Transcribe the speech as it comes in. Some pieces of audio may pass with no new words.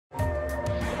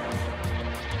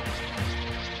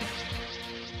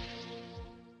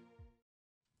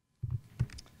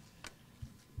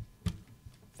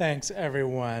Thanks,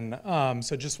 everyone.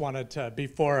 So just wanted to,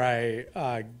 before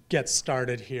I get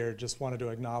started here, just wanted to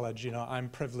acknowledge, I'm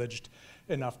privileged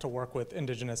enough to work with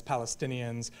indigenous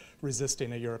Palestinians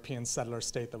resisting a European settler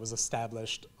state that was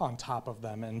established on top of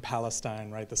them in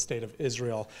Palestine, right, the state of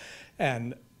Israel,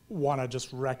 and want to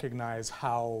just recognize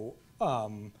how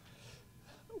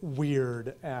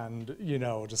weird and,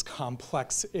 just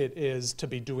complex it is to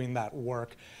be doing that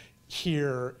work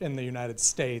here in the United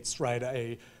States, right,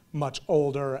 a much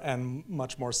older and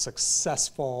much more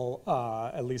successful,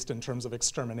 at least in terms of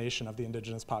extermination of the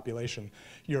indigenous population,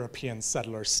 European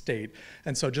settler state.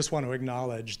 And so just want to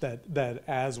acknowledge that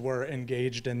as we're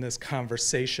engaged in this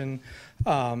conversation,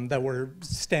 that we're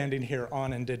standing here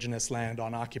on indigenous land,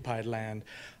 on occupied land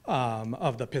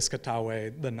of the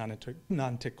Piscataway, the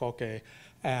Nanticoke,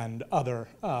 and other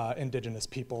indigenous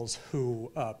peoples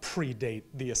who predate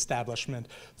the establishment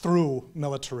through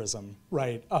militarism,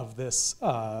 right, of this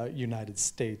United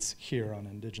States here on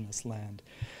indigenous land.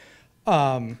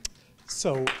 Now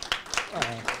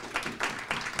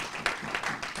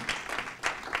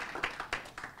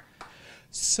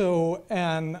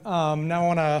I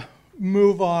want to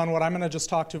move on. What I'm going to just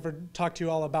talk to you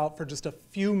all about for just a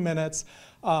few minutes.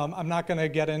 I'm not going to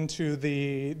get into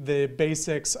the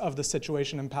basics of the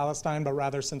situation in Palestine, but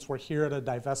rather, since we're here at a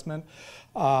divestment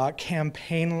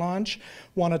campaign launch,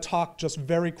 want to talk just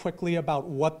very quickly about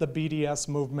what the BDS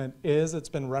movement is. It's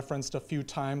been referenced a few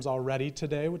times already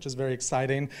today, which is very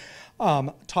exciting.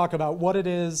 Talk about what it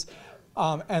is,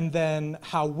 and then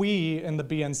how we in the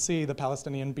BNC, the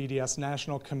Palestinian BDS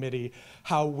National Committee,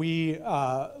 how we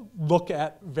look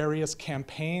at various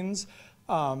campaigns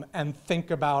and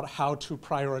think about how to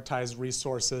prioritize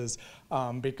resources,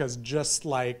 because just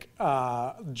like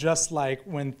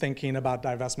when thinking about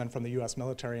divestment from the U.S.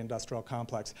 military-industrial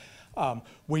complex,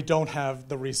 we don't have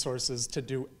the resources to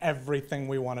do everything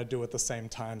we want to do at the same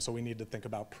time, so we need to think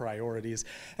about priorities.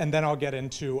 And then I'll get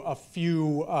into a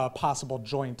few possible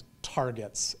joint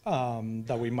targets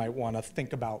that we might want to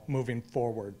think about moving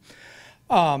forward.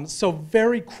 So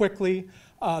very quickly,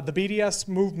 the BDS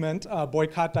movement,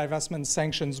 Boycott, Divestment,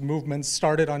 Sanctions movement,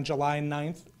 started on July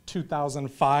 9th,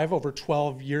 2005, over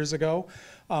 12 years ago.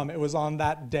 It was on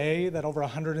that day that over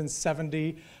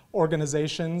 170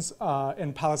 organizations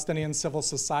in Palestinian civil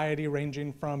society,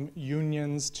 ranging from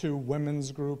unions to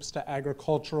women's groups to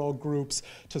agricultural groups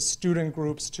to student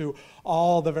groups to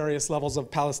all the various levels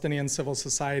of Palestinian civil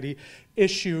society,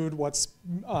 issued what's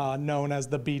known as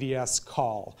the BDS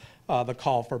call. The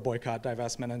call for boycott,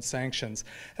 divestment, and sanctions.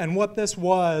 And what this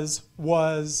was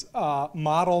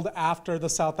modeled after the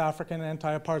South African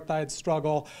anti-apartheid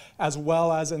struggle, as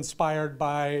well as inspired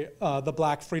by the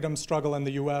Black freedom struggle in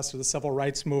the US, or the civil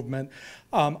rights movement,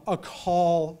 a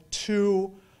call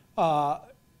to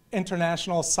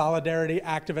international solidarity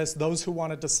activists, those who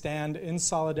wanted to stand in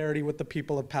solidarity with the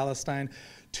people of Palestine,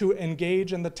 to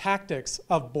engage in the tactics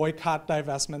of boycott,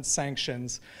 divestment,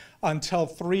 sanctions, until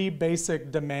three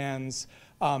basic demands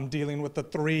dealing with the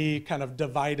three kind of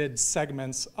divided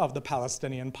segments of the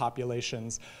Palestinian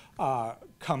populations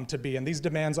come to be. And these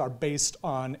demands are based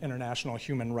on international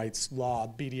human rights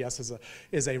law. BDS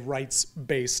is a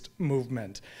rights-based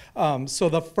movement. So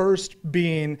the first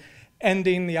being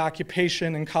ending the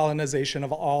occupation and colonization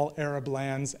of all Arab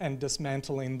lands and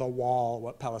dismantling the wall,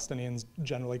 what Palestinians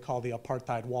generally call the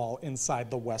apartheid wall,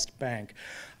 inside the West Bank.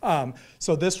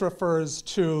 So this refers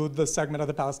to the segment of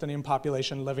the Palestinian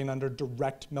population living under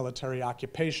direct military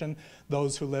occupation,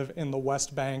 those who live in the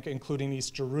West Bank, including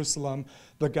East Jerusalem,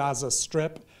 the Gaza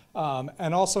Strip,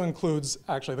 and also includes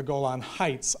actually the Golan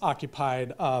Heights,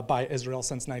 occupied by Israel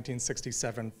since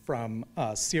 1967 from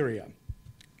Syria.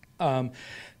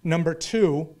 Number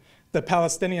two, the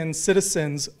Palestinian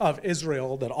citizens of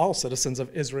Israel, that all citizens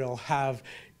of Israel have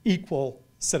equal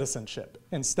citizenship,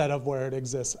 instead of where it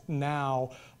exists now,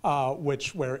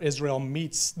 where Israel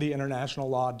meets the international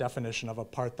law definition of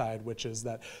apartheid, which is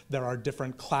that there are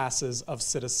different classes of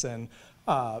citizen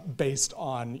based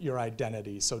on your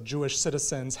identity. So Jewish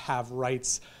citizens have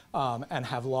rights and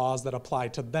have laws that apply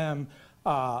to them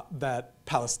that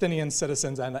Palestinian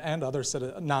citizens and other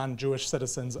non-Jewish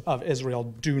citizens of Israel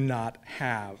do not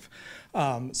have.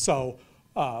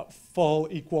 Full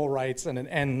equal rights and an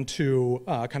end to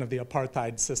kind of the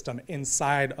apartheid system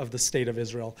inside of the state of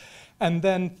Israel. And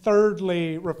then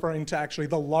thirdly, referring to actually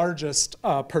the largest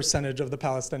percentage of the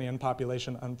Palestinian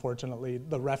population, unfortunately,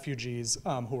 the refugees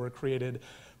who were created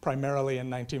primarily in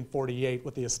 1948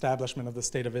 with the establishment of the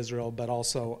State of Israel, but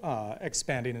also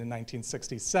expanding in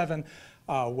 1967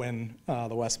 when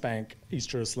the West Bank, East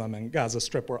Jerusalem, and Gaza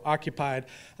Strip were occupied,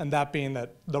 and that being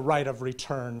that the right of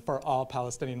return for all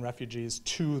Palestinian refugees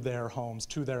to their homes,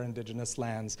 to their indigenous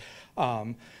lands.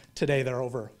 Today there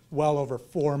are well over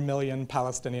 4 million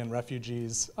Palestinian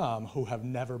refugees who have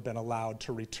never been allowed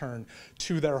to return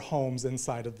to their homes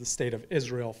inside of the state of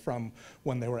Israel from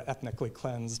when they were ethnically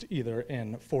cleansed either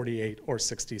in 48 or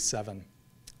 67.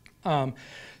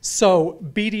 So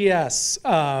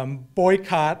BDS,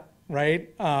 boycott,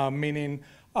 right, meaning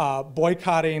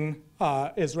boycotting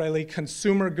Israeli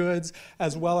consumer goods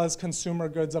as well as consumer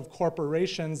goods of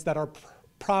corporations that are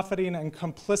profiting and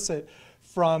complicit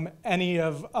from any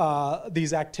of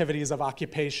these activities of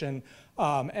occupation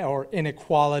or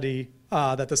inequality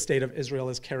that the state of Israel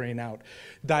is carrying out.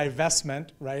 Divestment,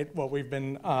 right, what we've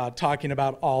been talking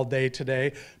about all day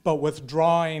today, but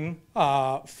withdrawing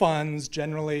funds,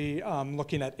 generally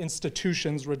looking at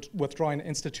institutions, withdrawing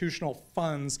institutional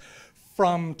funds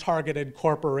from targeted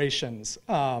corporations.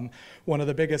 One of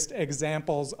the biggest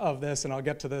examples of this, and I'll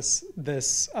get to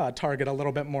this target a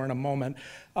little bit more in a moment,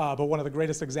 but one of the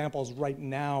greatest examples right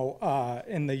now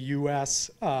in the US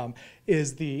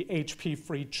is the HP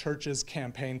Free Churches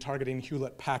campaign targeting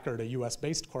Hewlett-Packard, a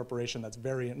US-based corporation that's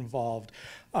very involved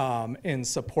in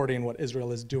supporting what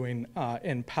Israel is doing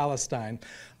in Palestine,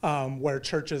 where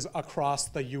churches across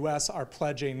the US are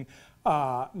pledging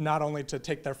not only to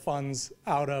take their funds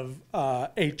out of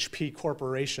HP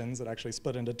corporations, that actually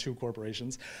split into 2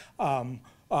 corporations,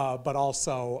 but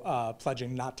also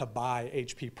pledging not to buy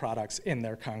HP products in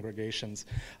their congregations.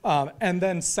 And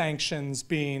then sanctions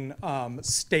being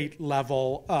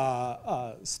state-level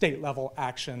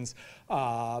actions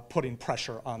putting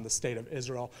pressure on the state of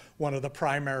Israel. One of the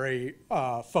primary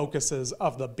focuses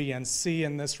of the BNC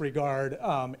in this regard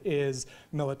is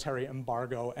military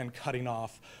embargo and cutting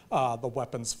off the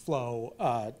weapons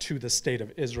flow to the state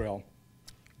of Israel.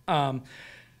 I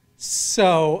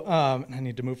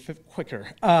need to move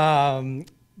quicker.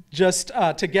 Just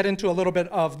to get into a little bit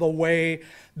of the way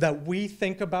that we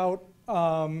think about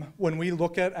when we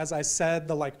look at, as I said,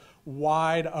 the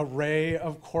wide array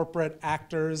of corporate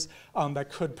actors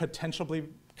that could potentially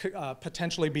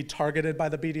be targeted by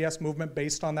the BDS movement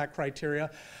based on that criteria.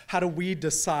 How do we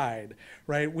decide,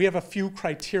 right? We have a few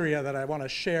criteria that I want to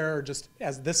share just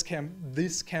as this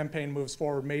campaign moves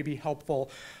forward, may be helpful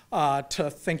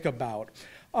to think about.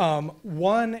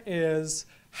 One is,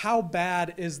 how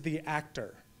bad is the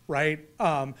actor, right?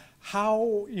 How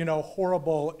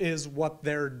horrible is what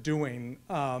they're doing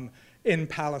in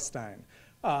Palestine?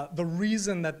 The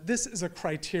reason that this is a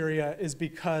criteria is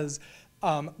because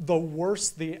the worse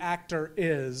the actor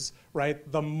is,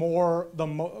 right, the more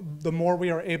we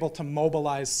are able to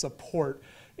mobilize support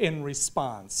in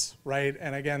response, right?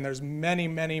 And again, there's many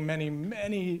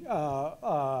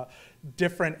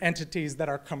different entities that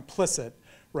are complicit,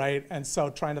 right? And so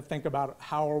trying to think about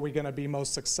how are we going to be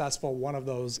most successful, one of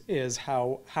those is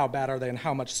how bad are they and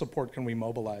how much support can we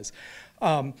mobilize.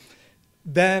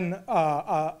 Then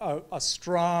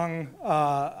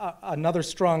another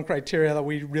strong criteria that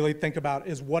we really think about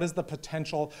is what is the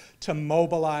potential to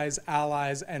mobilize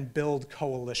allies and build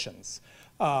coalitions.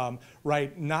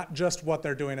 Right, not just what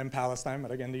they're doing in Palestine,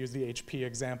 but again, to use the HP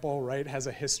example, right, has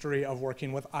a history of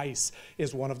working with ICE,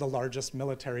 is one of the largest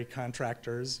military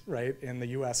contractors, right, in the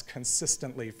US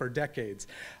consistently for decades.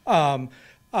 And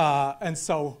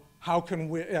so how can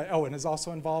we, and is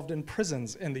also involved in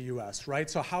prisons in the US, right?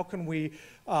 So how can we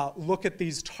look at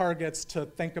these targets to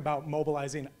think about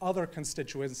mobilizing other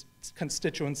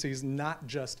constituencies, not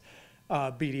just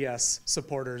BDS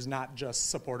supporters, not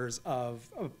just supporters of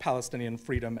Palestinian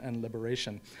freedom and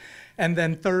liberation. And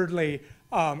then thirdly,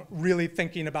 really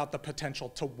thinking about the potential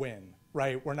to win,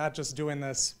 right? We're not just doing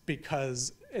this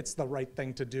because it's the right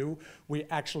thing to do. We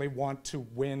actually want to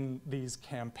win these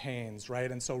campaigns,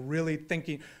 right? And so really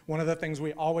thinking, one of the things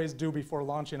we always do before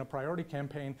launching a priority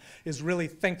campaign is really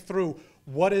think through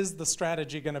what is the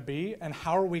strategy gonna be and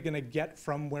how are we gonna get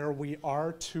from where we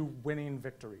are to winning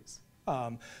victories.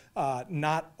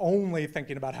 Not only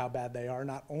thinking about how bad they are,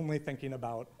 not only thinking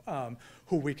about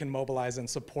who we can mobilize and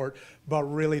support, but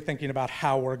really thinking about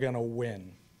how we're going to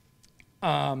win.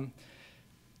 And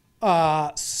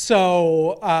I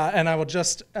will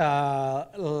just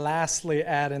lastly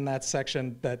add in that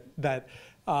section that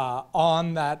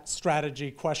on that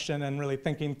strategy question and really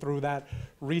thinking through that,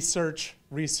 research,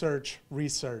 research,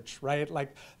 research, right?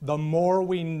 Like the more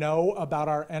we know about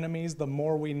our enemies, the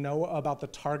more we know about the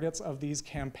targets of these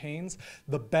campaigns,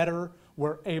 the better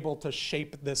we're able to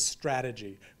shape this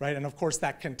strategy, right? And of course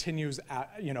that continues,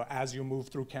 as you move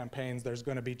through campaigns, there's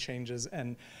going to be changes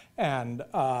and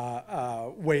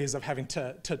ways of having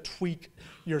to tweak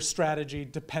your strategy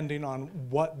depending on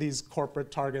what these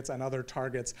corporate targets and other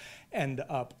targets end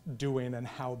up doing and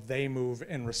how they move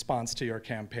in response to your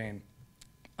campaign.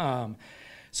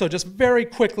 So just very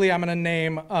quickly, I'm going to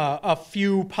name a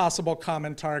few possible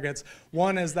common targets.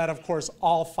 One is that, of course,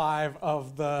 all 5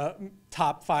 of the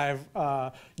top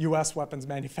 5 U.S. weapons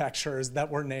manufacturers that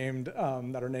were named,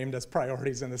 that are named as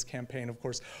priorities in this campaign, of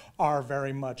course, are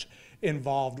very much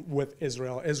involved with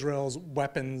Israel. Israel's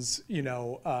weapons,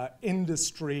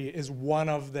 industry is one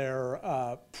of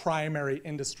their primary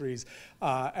industries,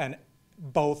 and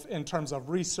both in terms of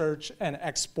research and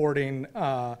exporting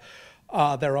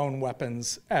their own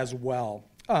weapons as well.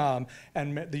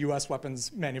 And the U.S.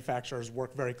 weapons manufacturers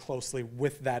work very closely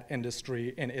with that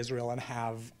industry in Israel and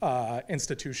have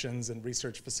institutions and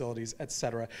research facilities, et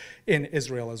cetera, in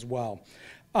Israel as well.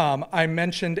 I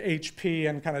mentioned HP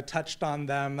and kind of touched on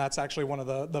them. That's actually one of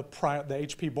the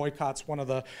HP boycott's one of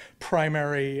the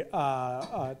primary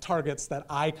targets that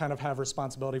I kind of have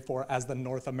responsibility for as the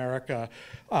North America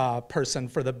person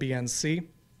for the BNC.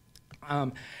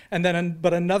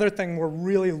 But another thing we're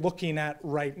really looking at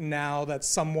right now that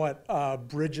somewhat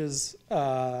bridges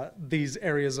these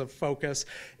areas of focus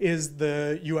is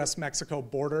the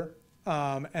U.S.-Mexico border,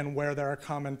 and where there are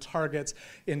common targets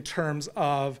in terms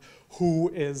of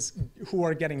who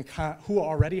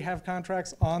already have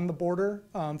contracts on the border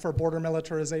for border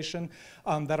militarization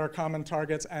that are common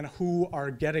targets, and who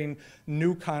are getting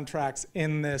new contracts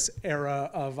in this era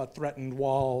of a threatened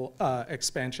wall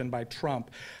expansion by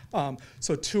Trump.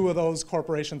 So 2 of those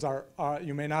corporations are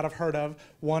you may not have heard of.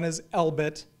 One is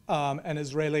Elbit, an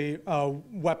Israeli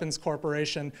weapons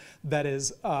corporation that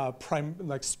is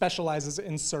specializes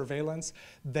in surveillance.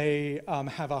 They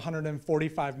have a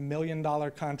 $145 million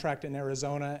contract in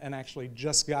Arizona and actually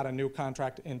just got a new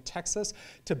contract in Texas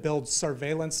to build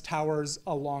surveillance towers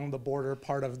along the border,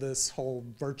 part of this whole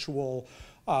virtual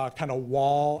kind of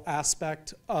wall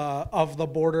aspect of the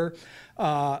border.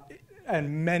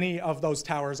 And many of those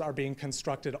towers are being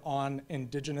constructed on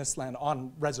indigenous land,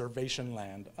 on reservation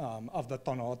land of the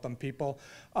Tonaotam people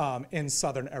in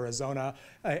southern Arizona,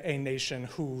 a nation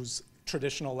whose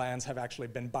traditional lands have actually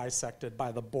been bisected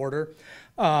by the border.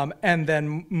 And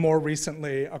then more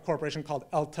recently, a corporation called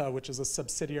ELTA, which is a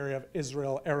subsidiary of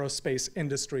Israel Aerospace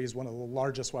Industries, one of the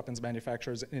largest weapons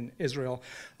manufacturers in Israel,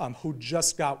 who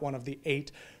just got one of the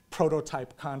 8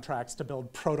 prototype contracts to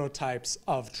build prototypes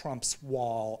of Trump's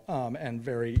wall, and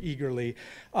very eagerly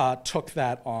took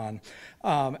that on.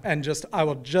 I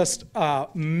will just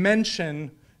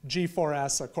mention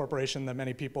G4S, a corporation that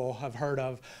many people have heard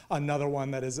of, another one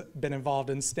that has been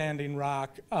involved in Standing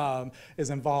Rock,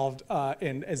 is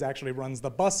actually runs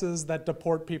the buses that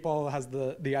deport people, has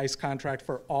the ICE contract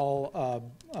for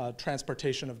all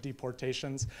transportation of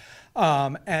deportations,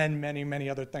 and many, many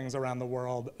other things around the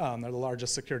world. They're the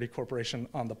largest security corporation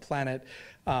on the planet,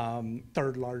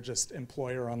 3rd largest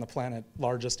employer on the planet,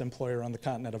 largest employer on the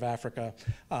continent of Africa.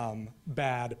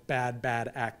 Bad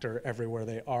actor everywhere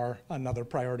they are. Another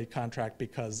priority contract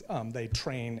because they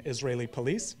train Israeli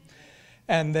police.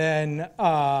 And then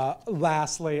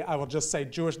lastly, I will just say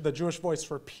the Jewish Voice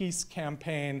for Peace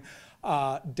campaign,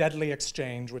 Deadly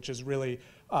Exchange, which is really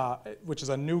which is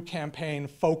a new campaign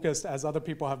focused, as other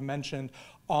people have mentioned,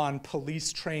 on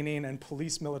police training and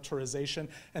police militarization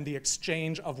and the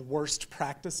exchange of worst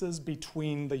practices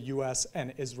between the U.S.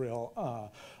 and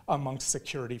Israel amongst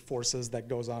security forces that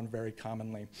goes on very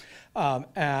commonly.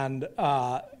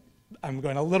 I'm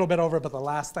going a little bit over, but the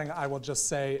last thing I will just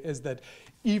say is that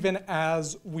even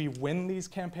as we win these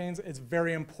campaigns, it's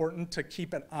very important to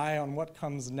keep an eye on what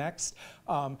comes next.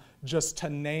 Just to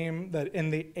name that in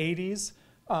the 80s,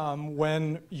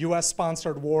 when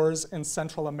US-sponsored wars in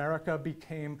Central America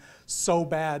became so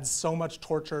bad, so much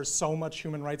torture, so much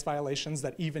human rights violations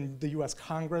that even the US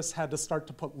Congress had to start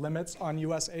to put limits on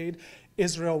US aid,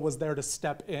 Israel was there to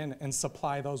step in and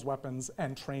supply those weapons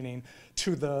and training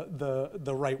to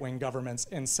the right-wing governments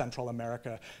in Central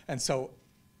America. And so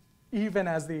even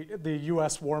as the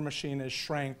US war machine is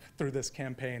shrank through this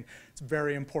campaign, it's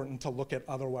very important to look at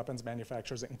other weapons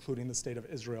manufacturers, including the state of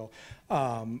Israel,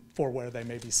 for where they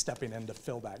may be stepping in to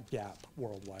fill that gap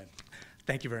worldwide.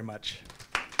 Thank you very much.